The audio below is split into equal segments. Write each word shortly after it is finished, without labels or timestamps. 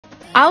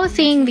I was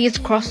seeing these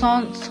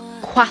croissants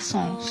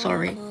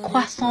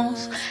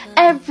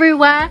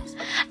everywhere,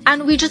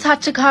 and we just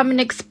had to come and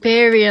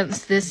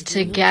experience this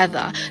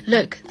together.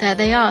 Look, there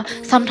they are.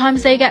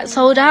 Sometimes they get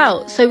sold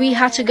out, so we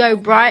had to go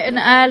bright and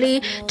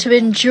early to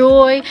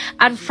enjoy,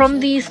 and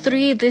from these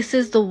three, this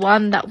is the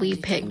one that we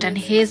picked. And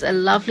here's a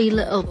lovely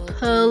little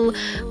pull,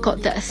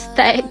 got the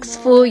aesthetics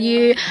for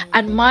you,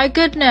 and my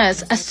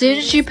goodness, as soon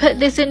as you put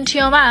this into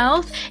your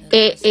mouth,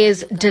 it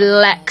is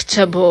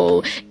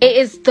delectable. It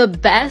is the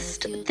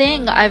best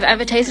thing I've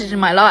ever tasted in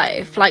my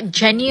life. Like,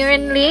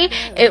 genuinely,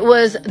 it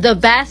was the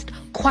best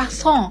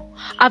croissant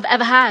I've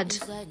ever had.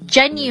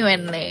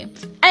 Genuinely.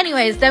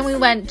 Anyways, then we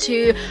went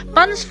to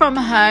Buns from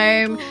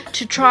Home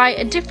to try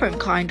a different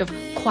kind of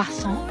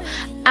croissant,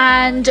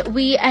 and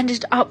we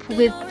ended up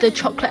with the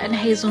chocolate and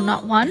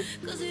hazelnut one.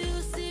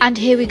 And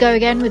here we go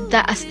again with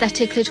that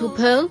aesthetic little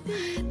pull.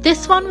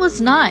 This one was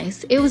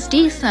nice. It was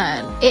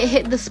decent. It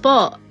hit the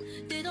spot.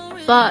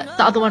 But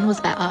the other one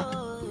was better.